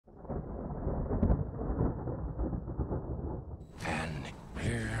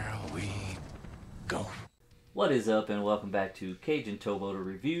What is up, and welcome back to Cajun Towboater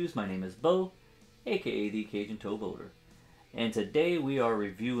Reviews. My name is Bo, aka the Cajun Towboater. And today we are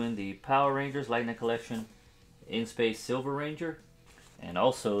reviewing the Power Rangers Lightning Collection In Space Silver Ranger, and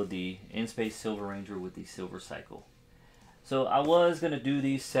also the In Space Silver Ranger with the Silver Cycle. So I was going to do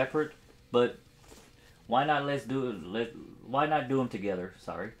these separate, but why not why not do them together,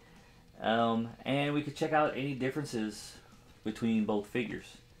 sorry. And we could check out any differences between both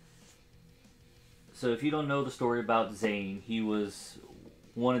figures. So if you don't know the story about Zane, he was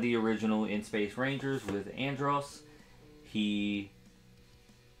one of the original In Space Rangers with Andros. He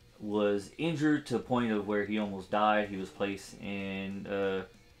was injured to the point of where he almost died. He was placed in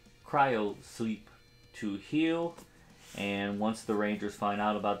cryo sleep to heal. And once the Rangers find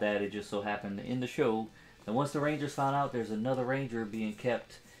out about that, it just so happened in the show that once the Rangers found out there's another Ranger being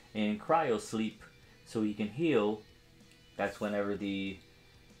kept in cryo sleep so he can heal, that's whenever the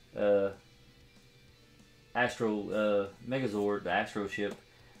Megazord, the Astro ship,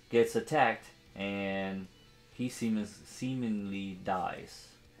 gets attacked, and he seemingly dies.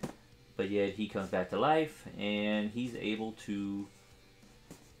 But yet he comes back to life, and he's able to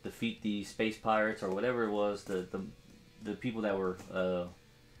defeat the space pirates, or whatever it was, the people that were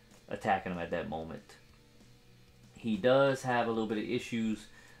attacking him at that moment. He does have a little bit of issues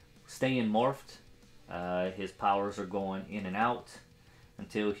staying morphed. His powers are going in and out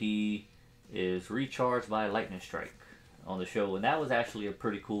until he is recharged by a lightning strike on the show, and that was actually a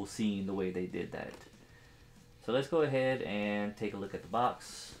pretty cool scene the way they did that. So let's go ahead and take a look at the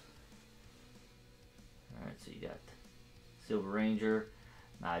box. Alright, so you got Silver Ranger.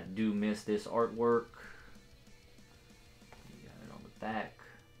 Now, I do miss this artwork. You got it on the back.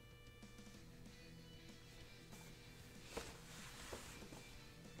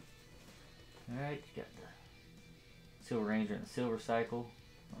 Alright, you got the Silver Ranger and the Silver Cycle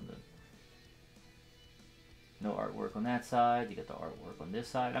on the no artwork on that side. You got the artwork on this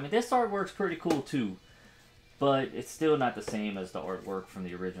side. I mean, this artwork's pretty cool too, but it's still not the same as the artwork from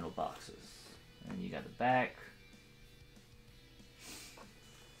the original boxes. And you got the back.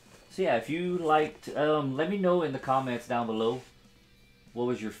 So yeah, if you liked, let me know in the comments down below what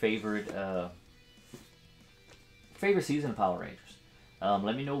was your favorite season of Power Rangers.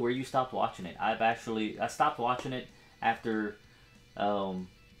 Let me know where you stopped watching it. I stopped watching it after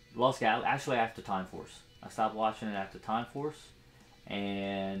actually after Time Force. I stopped watching it after Time Force,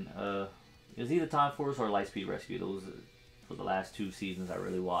 and it was either Time Force or Lightspeed Rescue. Those were the last two seasons I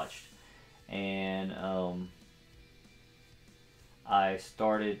really watched. And I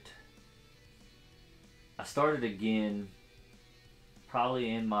started again probably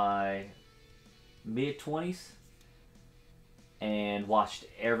in my mid-20s and watched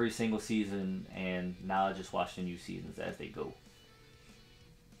every single season, and now I just watch the new seasons as they go.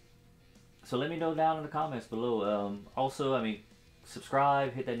 So let me know down in the comments below. Also, I mean,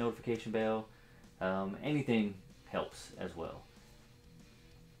 subscribe, hit that notification bell. Anything helps as well.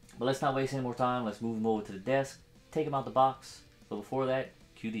 But let's not waste any more time. Let's move them over to the desk, take them out the box. But before that,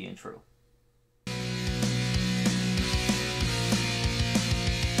 cue the intro.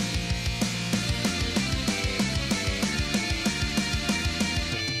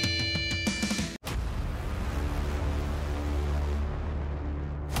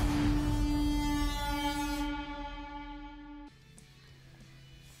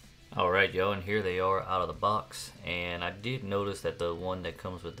 Alright, y'all, and here they are out of the box. And I did notice that the one that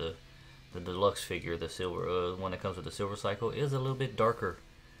comes with the deluxe figure, the silver one that comes with the Silver Cycle, is a little bit darker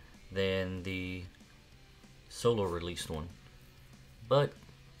than the solo released one. But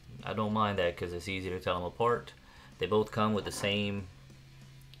I don't mind that because it's easy to tell them apart. They both come with the same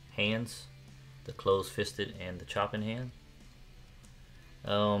hands, the closed fisted and the chopping hand.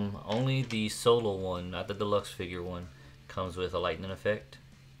 Only the solo one, not the deluxe figure one, comes with a lightning effect.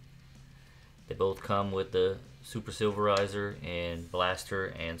 They both come with the Super Silverizer and Blaster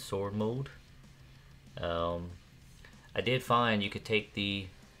and Sword mode. I did find you could take the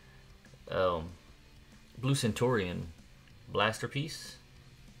Blue Centurion blaster piece,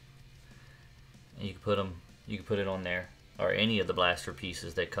 and you can put it on there, or any of the blaster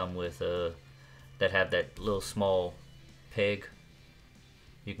pieces that come with that have that little small peg.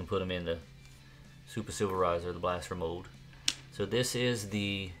 You can put them in the Super Silverizer, the Blaster mode. So this is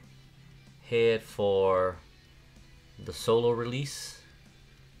the head for the solo release,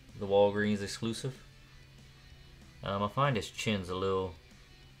 the Walgreens exclusive. I find his chin's a little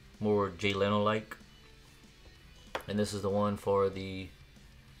more Jay Leno like, and this is the one for the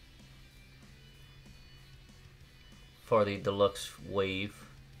deluxe wave.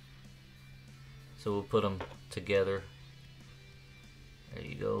 So we'll put them together. There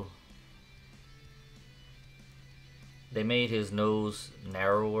you go. they made his nose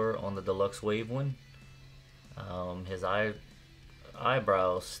narrower on the deluxe wave one. His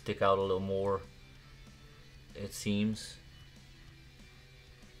eyebrows stick out a little more, it seems.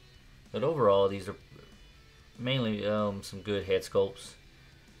 But overall, these are mainly some good head sculpts,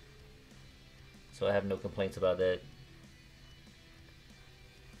 so I have no complaints about that.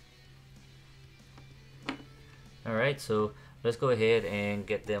 Alright, so let's go ahead and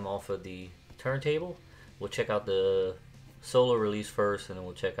get them off of the turntable. We'll check out the solo release first, and then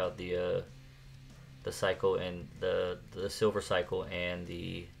we'll check out the cycle and the silver cycle and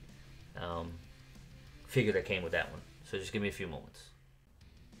the figure that came with that one. So just give me a few moments.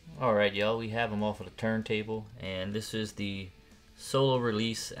 Alright, y'all, we have him off of the turntable, and this is the solo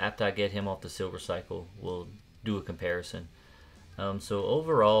release. After I get him off the silver cycle, we'll do a comparison. So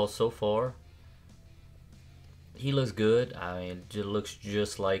overall, so far, he looks good. I mean, it looks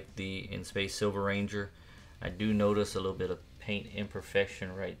just like the In Space Silver Ranger. I do notice a little bit of paint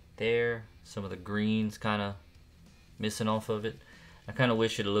imperfection right there. Some of the greens kind of missing off of it. I kind of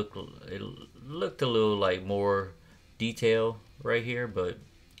wish it looked a little like more detail right here, but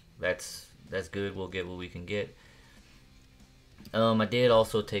that's good. We'll get what we can get. I did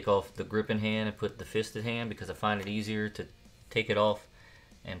also take off the gripping hand and put the fisted hand because I find it easier to take it off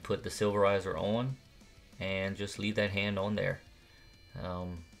and put the silverizer on and just leave that hand on there,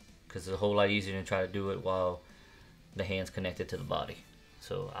 because it's a whole lot easier than try to do it while the hand's connected to the body.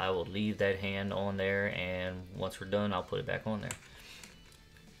 So I will leave that hand on there, and once we're done, I'll put it back on there.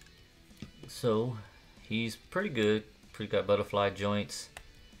 So he's pretty good. Pretty got butterfly joints.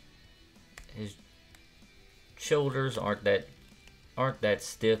 His shoulders aren't that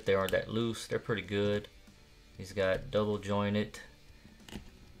stiff. They aren't that loose. They're pretty good. He's got double jointed,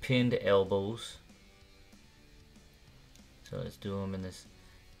 pinned elbows. So let's do him in this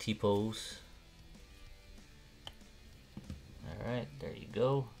T-pose. Alright, there you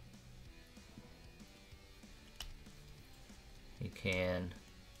go. He can,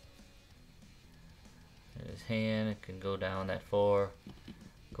 his hand, it can go down that far,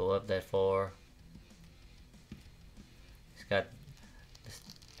 go up that far. He's got this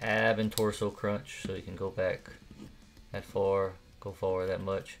ab and torso crunch, so he can go back that far, go forward that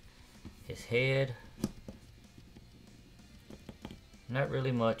much. His head, not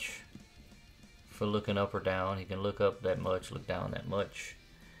really much for looking up or down. He can look up that much, look down that much.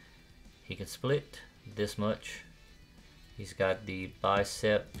 He can split this much. He's got the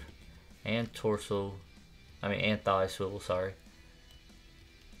bicep and torso, and thigh swivel, sorry.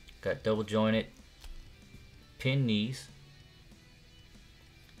 Got double jointed, pinned knees.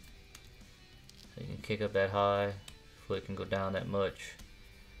 So you can kick up that high, foot can go down that much,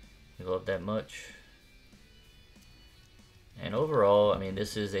 go up that much. And overall, I mean,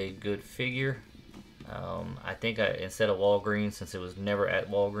 this is a good figure. I think instead of Walgreens, since it was never at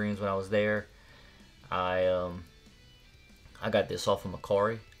Walgreens when I was there, I got this off of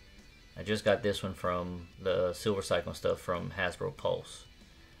Macari. I just got this one from the Silver Cycle stuff from Hasbro Pulse.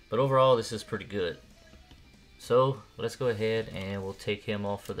 But overall, this is pretty good. So let's go ahead and we'll take him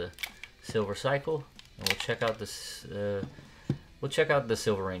off of the Silver Cycle, and we'll check out this. We'll check out the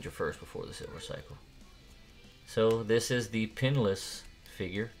Silver Ranger first before the Silver Cycle. So this is the pinless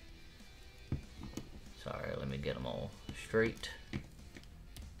figure. Sorry, let me get them all straight.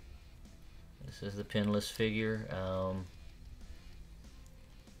 This is the pinless figure,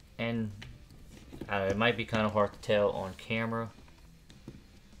 and it might be kind of hard to tell on camera,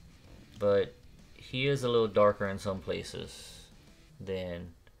 but he is a little darker in some places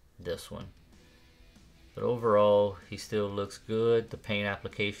than this one. But overall, he still looks good. The paint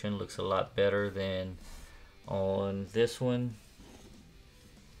application looks a lot better than on this one.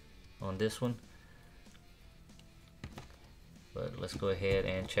 But let's go ahead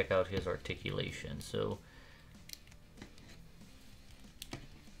and check out his articulation. So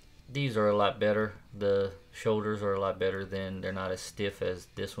these are a lot better. The shoulders are a lot better than, they're not as stiff as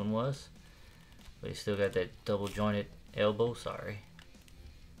this one was. But he's still got that double jointed elbow, sorry.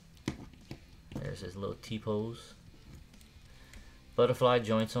 There's his little T-pose. Butterfly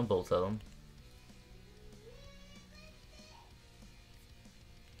joints on both of them.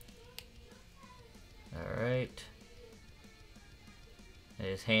 Alright.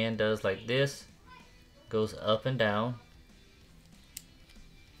 His hand does like this, goes up and down.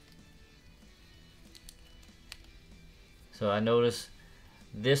 So I notice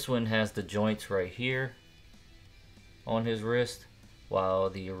this one has the joints right here on his wrist, while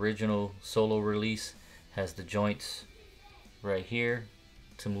the original solo release has the joints right here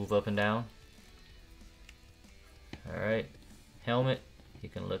to move up and down. Alright, helmet, you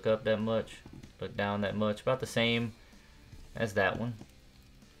can look up that much, look down that much, about the same That's that one.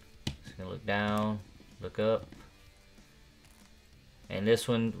 Just gonna look down, look up. And this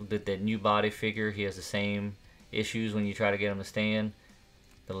one, the new body figure, he has the same issues when you try to get him to stand.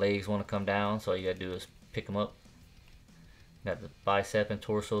 The legs want to come down, so all you gotta do is pick him up. Got the bicep and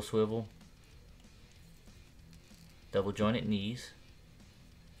torso swivel. Double jointed knees.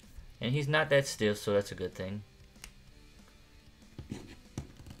 And he's not that stiff, so that's a good thing.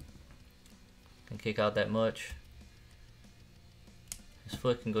 Can kick out that much. His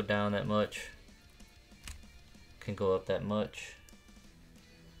foot can go down that much. Can go up that much.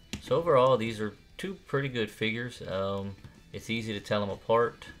 So overall, these are two pretty good figures. It's easy to tell them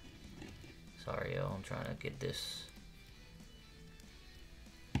apart. Sorry, y'all, I'm trying to get this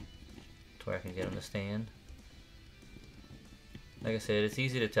to where I can get them to stand. Like I said, it's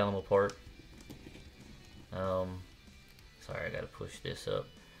easy to tell them apart. Sorry, I gotta push this up.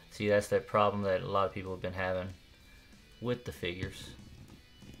 See, that's that problem that a lot of people have been having with the figures.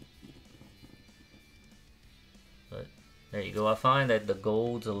 But there you go. I find that the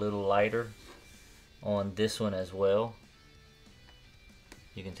gold's a little lighter on this one as well.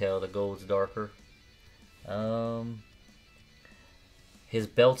 You can tell the gold's darker. His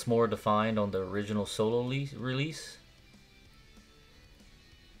belt's more defined on the original solo release.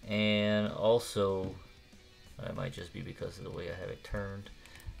 And also, that might just be because of the way I have it turned.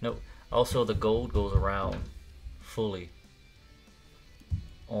 Nope. Also, the gold goes around fully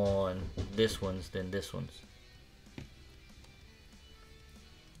on this one's than this one's.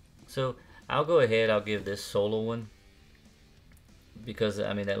 So I'll go ahead. I'll give this solo one, because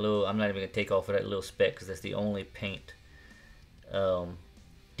I mean that little. I'm not even gonna take off of that little speck because that's the only paint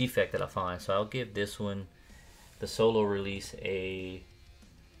defect that I find. So I'll give this one, the solo release,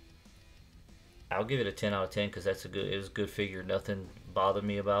 I'll give it a 10 out of 10 because that's it was a good figure. Nothing bothered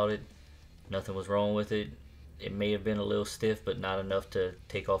me about it. Nothing was wrong with it. It may have been a little stiff, but not enough to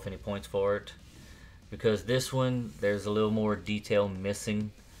take off any points for it. Because this one, there's a little more detail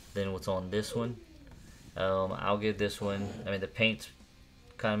missing than what's on this one. I'll give this one, I mean the paint's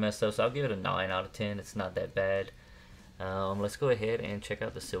kind of messed up, so I'll give it a 9 out of 10. It's not that bad. Let's go ahead and check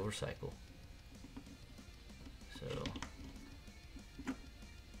out the Silver Cycle.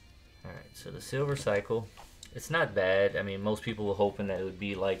 So the Silver Cycle, it's not bad. I mean, most people were hoping that it would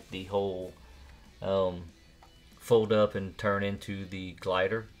be like the whole fold up and turn into the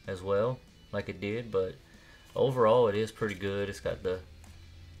glider as well, like it did. But overall, it is pretty good. It's got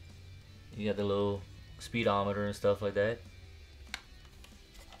you got the little speedometer and stuff like that.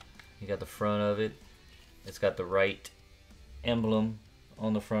 You got the front of it. It's got the right emblem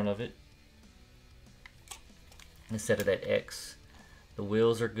on the front of it instead of that X. The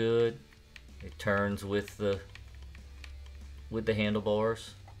wheels are good. It turns with the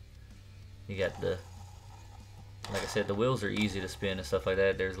handlebars. You got like I said, the wheels are easy to spin and stuff like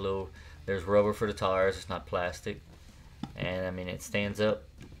that. There's rubber for the tires. It's not plastic, and I mean it stands up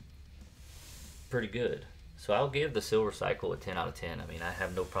pretty good. So I'll give the Silver Cycle a 10 out of 10. I mean, I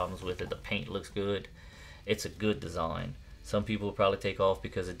have no problems with it. The paint looks good. It's a good design. Some people will probably take off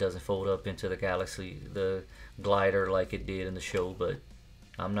because it doesn't fold up into the glider like it did in the show, but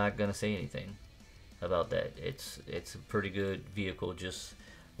I'm not gonna say anything about that. It's a pretty good vehicle, just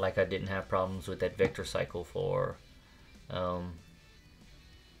like I didn't have problems with that Vector Cycle for the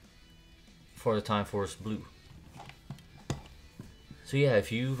Time Force Blue. So yeah,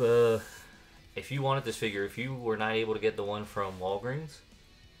 if you wanted this figure, if you were not able to get the one from Walgreens,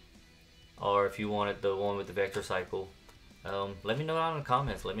 or if you wanted the one with the Vector Cycle, let me know down in the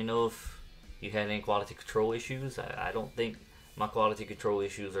comments. Let me know if you had any quality control issues. I don't think my quality control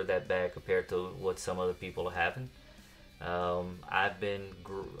issues are that bad compared to what some other people are having. I've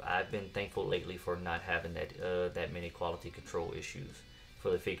been thankful lately for not having that many quality control issues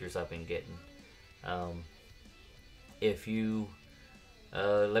for the figures I've been getting. If you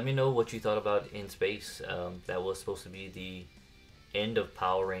let me know what you thought about In Space. That was supposed to be the end of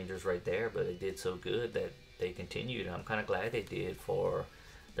Power Rangers right there, but it did so good that they continued, and I'm kind of glad they did for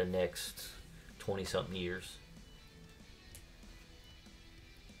the next 20-something years.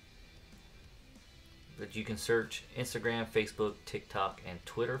 But you can search Instagram, Facebook, TikTok, and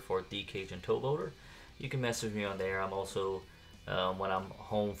Twitter for The Cajun Towboater. You can message me on there. I'm also, when I'm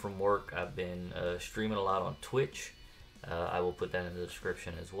home from work, I've been streaming a lot on Twitch. I will put that in the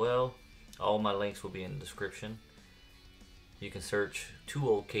description as well. All my links will be in the description. You can search Two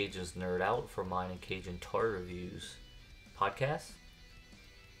Old Cajuns Nerd Out for mine and Cajun Toy Reviews podcast.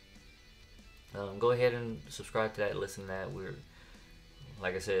 Go ahead and subscribe to that, listen to that.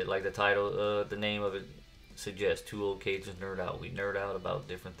 Like I said, like the title, the name of it suggests, Two Old Cajuns Nerd Out. We nerd out about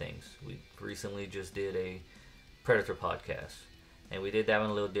different things. We recently just did a Predator podcast. And we did that one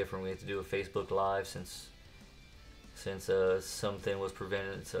a little different. We had to do a Facebook Live since something was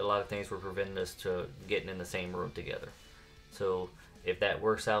prevented. So a lot of things were preventing us to getting in the same room together. So if that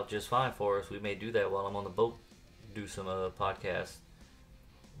works out just fine for us, we may do that while I'm on the boat. Do some podcasts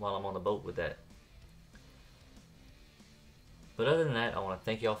while I'm on the boat with that. But other than that, I want to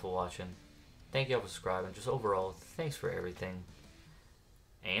thank y'all for watching. Thank y'all for subscribing. Just overall, thanks for everything.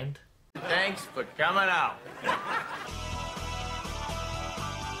 And thanks for coming out.